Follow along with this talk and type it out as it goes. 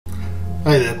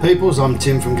Hey there peoples, I'm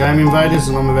Tim from Gamezinvaders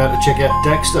and I'm about to check out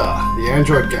DEXTER, the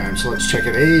Android game, so let's check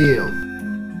it out.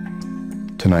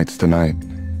 Tonight's the night.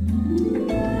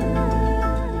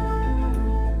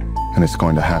 And it's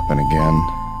going to happen again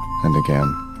and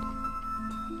again.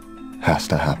 Has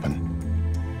to happen.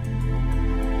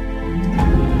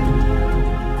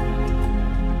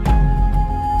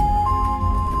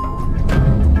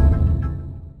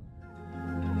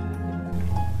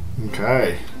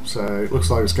 Okay, so it looks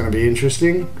like it's going to be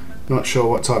interesting. Not sure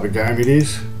what type of game it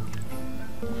is.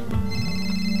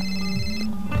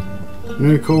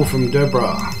 New call from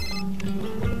Deborah.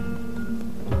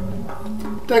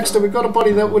 Dexter, we've got a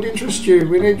body that would interest you.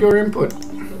 We need your input.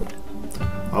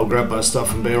 I'll grab my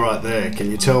stuff and be right there.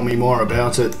 Can you tell me more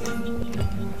about it?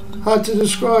 Hard to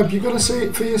describe. You've got to see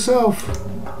it for yourself.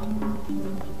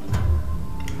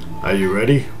 Are you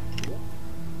ready?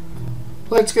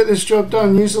 Let's get this job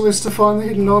done. Use the list to find the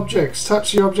hidden objects.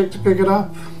 Touch the object to pick it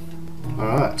up.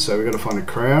 Alright, so we've got to find a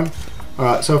crown.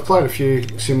 Alright, so I've played a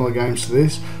few similar games to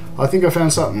this. I think I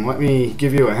found something. Let me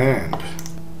give you a hand.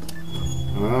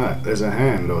 Alright, there's a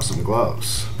hand or some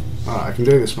gloves. Alright, I can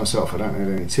do this myself. I don't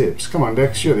need any tips. Come on,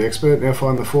 Dex, you're the expert. Now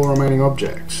find the 4 remaining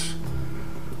objects.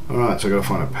 Alright, so I've got to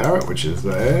find a parrot, which is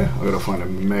there. I've got to find a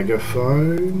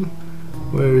megaphone.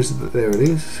 Where is it? There it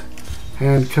is.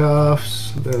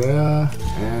 Handcuffs, there they are,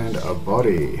 and a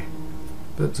body.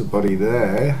 That's a body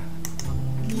there.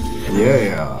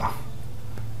 Yeah.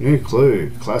 New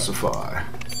clue, classify.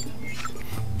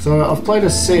 So I've played a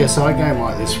CSI game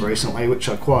like this recently, which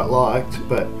I quite liked,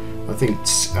 but I think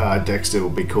Dexter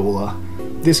will be cooler.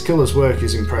 This killer's work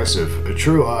is impressive, a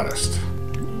true artist.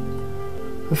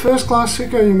 A first class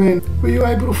sicko, you mean? Were you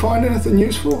able to find anything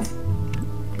useful?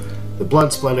 The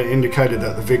blood splatter indicated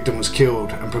that the victim was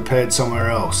killed and prepared somewhere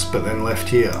else, but then left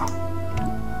here.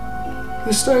 At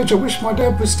this stage, I wish my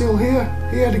dad was still here.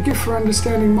 He had a gift for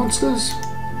understanding monsters.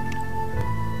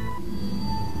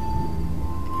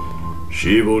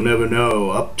 She will never know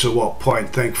up to what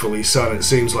point, thankfully, son. It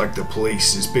seems like the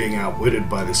police is being outwitted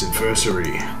by this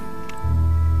adversary.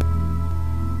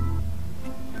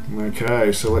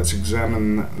 Okay, so let's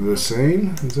examine the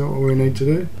scene. Is that what we need to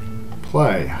do?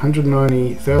 Play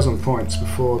 190,000 points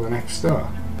before the next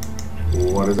star.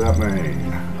 What does that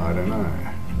mean? I don't know.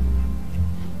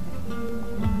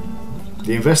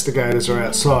 The investigators are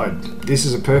outside. This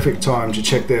is a perfect time to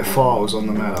check their files on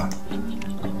the matter.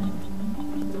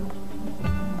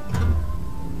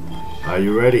 Are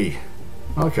you ready?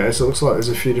 Okay, so it looks like there's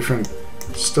a few different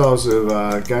styles of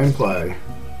gameplay.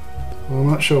 Well, I'm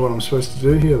not sure what I'm supposed to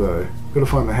do here though. Gotta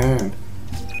find the hand.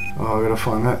 Oh, I gotta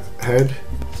find that head.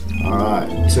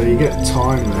 Alright, so you get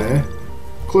time there.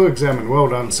 Clue examined. Well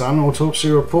done, son. Autopsy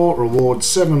report. Reward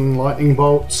 7 lightning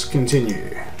bolts.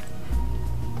 Continue.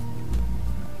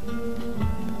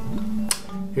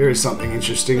 Here is something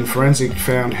interesting. Forensic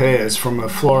found hairs from a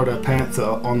Florida panther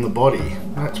on the body.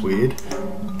 That's weird.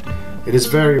 It is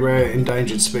very rare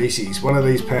endangered species. One of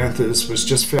these panthers was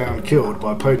just found killed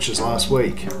by poachers last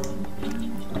week.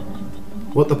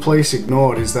 What the police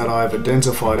ignored is that I've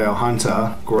identified our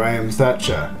hunter, Graham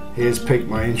Thatcher. He has piqued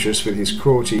my interest with his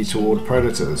cruelty toward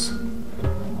predators.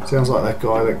 Sounds like that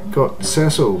guy that got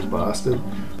Cecil, bastard.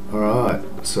 Alright,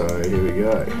 so here we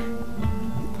go.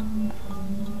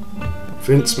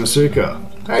 Vince Masuka.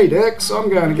 Hey Dex, I'm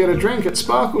going to get a drink at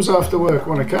Sparkles after work.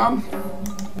 Wanna come?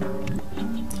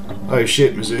 Oh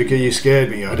shit, Mazuka, you scared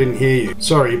me. I didn't hear you.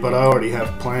 Sorry, but I already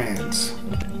have plans.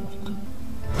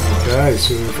 Okay,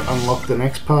 so we've unlocked the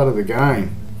next part of the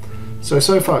game. So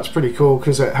far it's pretty cool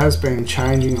because it has been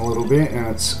changing a little bit and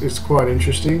it's quite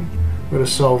interesting. We've got to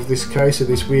solve this case of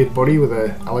this weird body with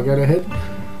an alligator head.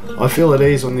 I feel at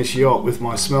ease on this yacht with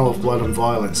my smell of blood and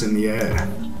violence in the air.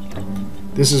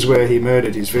 This is where he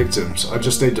murdered his victims. I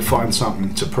just need to find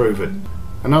something to prove it.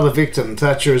 Another victim,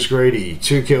 Thatcher is greedy.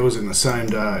 2 kills in the same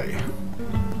day.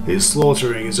 His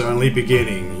slaughtering is only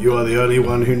beginning. You are the only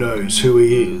one who knows who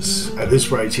he is. At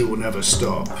this rate, he will never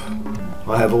stop.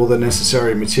 I have all the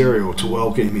necessary material to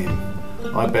welcome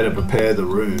him. I better prepare the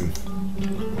room.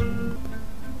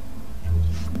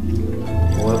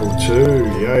 Level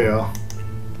 2, yeah.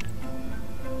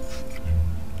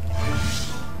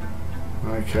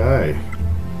 Okay.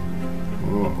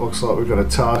 Well, it looks like we've got a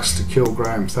task to kill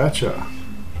Graham Thatcher.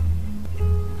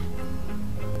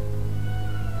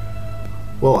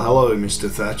 Well, hello, Mr.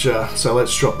 Thatcher. So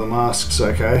let's drop the masks,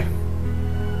 okay?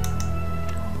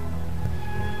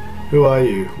 Who are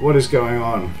you? What is going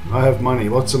on? I have money,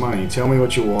 lots of money. Tell me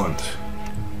what you want.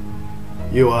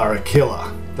 You are a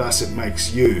killer. Thus it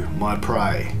makes you my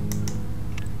prey.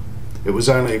 It was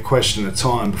only a question of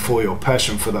time before your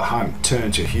passion for the hunt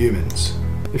turned to humans.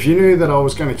 If you knew that I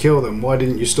was going to kill them, why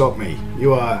didn't you stop me?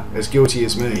 You are as guilty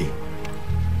as me.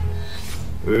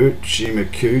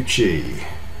 Uchimakuchi.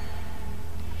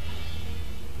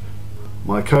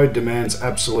 My code demands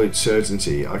absolute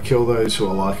certainty. I kill those who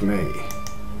are like me.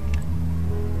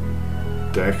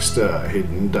 Dexter,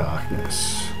 Hidden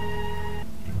Darkness.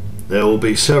 There will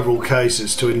be several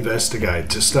cases to investigate.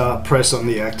 To start, press on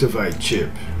the activate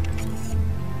chip.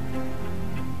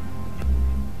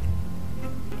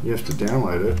 You have to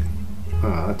download it.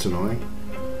 Oh, that's annoying.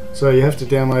 So you have to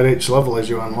download each level as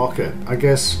you unlock it. I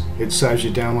guess it saves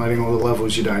you downloading all the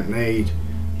levels you don't need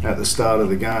at the start of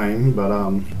the game, but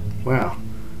wow,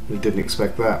 I didn't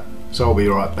expect that. So I'll be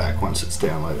right back once it's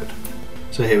downloaded.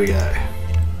 So here we go.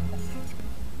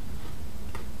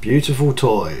 Beautiful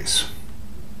toys.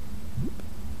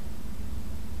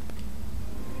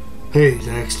 Hey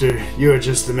Dexter, you're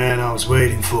just the man I was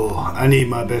waiting for. I need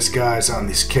my best guys on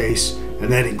this case, and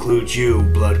that includes you,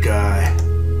 blood guy.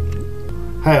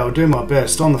 Hey, I'll do my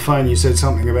best. On the phone you said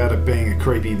something about it being a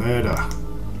creepy murder.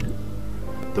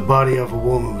 The body of a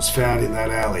woman was found in that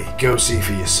alley. Go see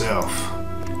for yourself.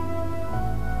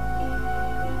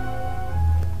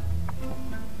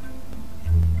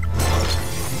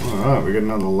 Alright, we got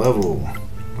another level.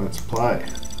 Let's play.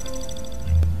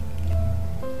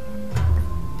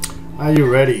 Are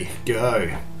you ready? Go.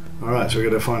 Alright, so we're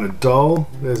going to find a doll.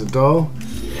 There's a doll.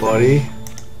 Body.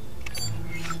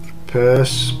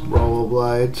 Purse.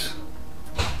 Rollerblades.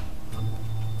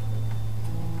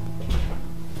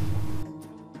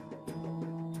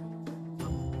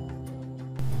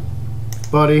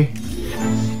 Body.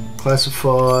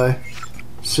 Classify.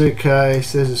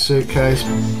 Suitcase. There's a suitcase.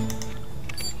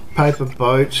 Paper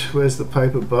boat. Where's the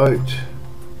paper boat?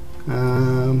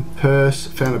 Purse.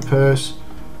 Found a purse.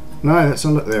 No, that's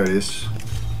not it. There it is.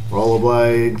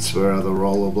 Rollerblades. Where are the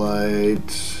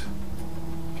rollerblades?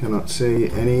 Cannot see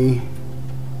any.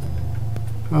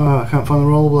 Oh, I can't find the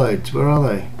rollerblades. Where are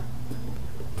they?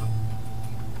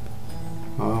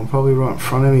 Oh, I'm probably right in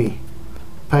front of me.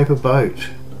 Paper boat.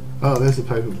 Oh, there's the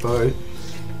paper boat.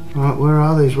 Right, where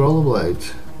are these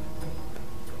rollerblades?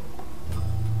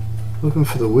 Looking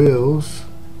for the wheels.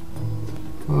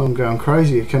 Oh, I'm going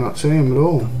crazy. I cannot see them at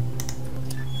all.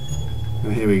 Oh,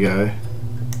 here we go.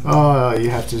 Oh, you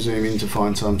have to zoom in to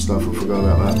find some stuff. I forgot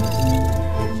about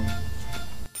that.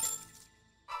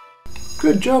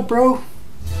 Good job, bro.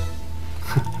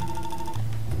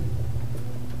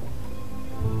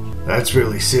 That's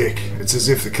really sick. It's as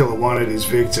if the killer wanted his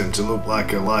victim to look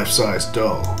like a life-size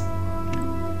doll.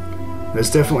 There's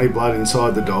definitely blood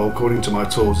inside the doll. According to my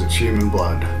tools, it's human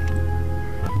blood.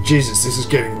 Jesus, this is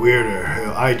getting weirder.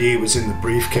 Her ID was in the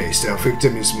briefcase. Our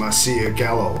victim is Marcia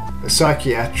Gallo, a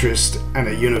psychiatrist and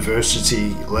a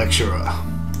university lecturer.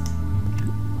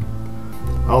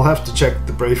 I'll have to check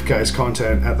the briefcase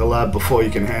content at the lab before you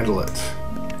can handle it.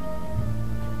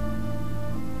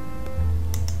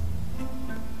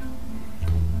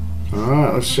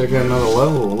 Alright, let's check out another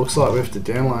level. Looks like we have to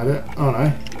download it. Oh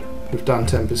no, we've done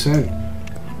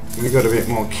 10%. We've got a bit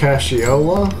more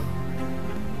cassiola.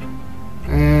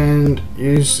 And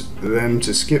use them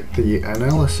to skip the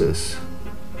analysis.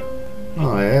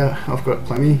 Oh yeah, I've got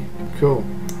plenty. Cool.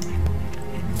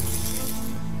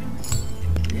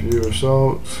 View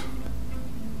results.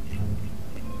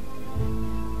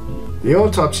 The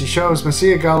autopsy shows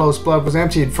Marcia Gallo's blood was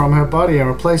emptied from her body and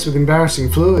replaced with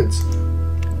embarrassing fluids.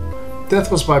 Death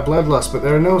was by bloodlust, but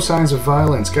there are no signs of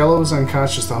violence. Gallo was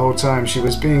unconscious the whole time. She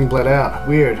was being bled out.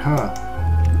 Weird, huh?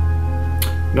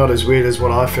 Not as weird as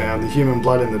what I found. The human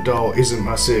blood in the doll isn't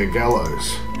Marcia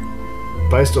Gallo's.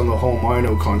 Based on the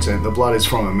hormonal content, the blood is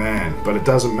from a man, but it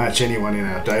doesn't match anyone in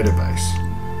our database.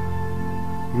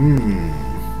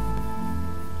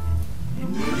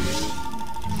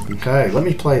 Okay, let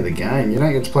me play the game. You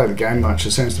don't get to play the game much.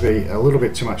 There seems to be a little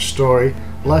bit too much story.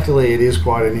 Luckily, it is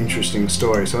quite an interesting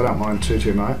story, so I don't mind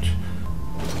too much.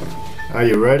 Are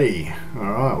you ready?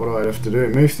 Alright, what do I have to do?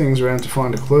 Move things around to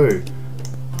find a clue.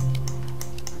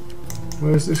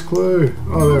 Where's this clue?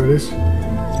 Oh, there it is.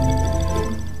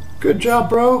 Good job,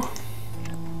 bro.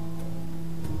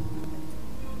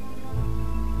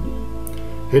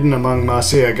 Hidden among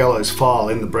Marcia Gallo's file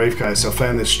in the briefcase, I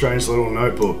found this strange little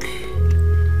notebook.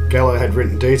 Gallo had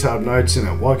written detailed notes in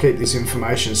it. Why keep this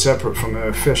information separate from her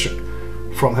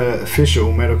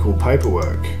official medical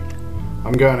paperwork?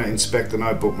 I'm going to inspect the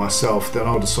notebook myself, then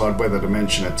I'll decide whether to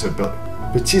mention it to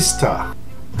Batista.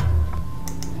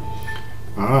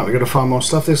 Alright, we've got to find more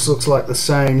stuff. This looks like the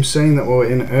same scene that we were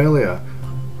in earlier.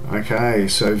 Okay,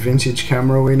 so vintage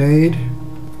camera we need.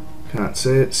 Can't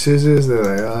see it. Scissors, there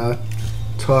they are.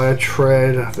 Tire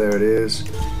tread, there it is.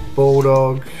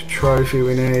 Bulldog, trophy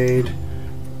we need.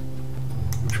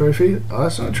 Trophy? Oh,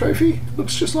 that's not a trophy?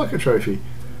 Looks just like a trophy.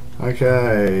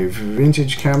 Okay,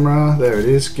 vintage camera, there it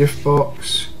is. Gift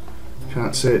box,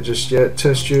 can't see it just yet.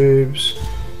 Test tubes,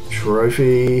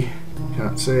 trophy,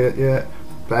 can't see it yet.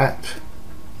 Bat,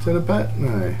 is that a bat?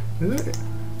 No, is it?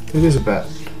 It is a bat.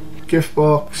 Gift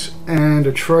box and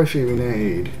a trophy we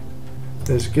need.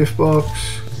 There's a gift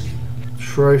box,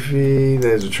 trophy,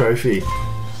 there's a trophy.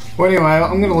 Well, anyway,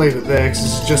 I'm going to leave it there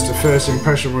because it's just a first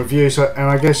impression review,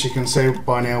 and I guess you can see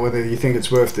by now whether you think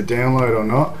it's worth the download or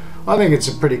not. I think it's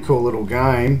a pretty cool little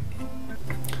game.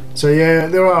 So yeah,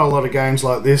 there are a lot of games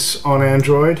like this on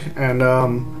Android, and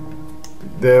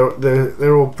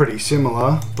they're all pretty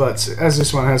similar, but as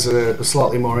this one has a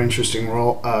slightly more interesting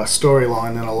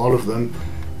storyline than a lot of them,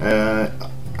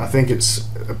 I think it's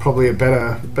probably a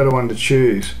better one to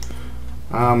choose.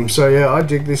 So yeah, I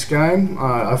dig this game.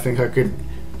 I think I could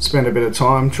spend a bit of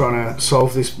time trying to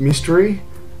solve this mystery,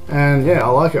 and yeah, I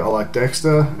like it. I like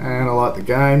Dexter and I like the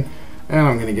game, and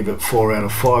I'm going to give it 4 out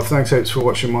of 5. Thanks heaps for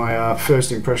watching my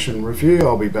first impression review.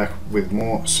 I'll be back with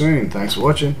more soon. Thanks for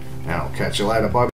watching, and I'll catch you later. Bye.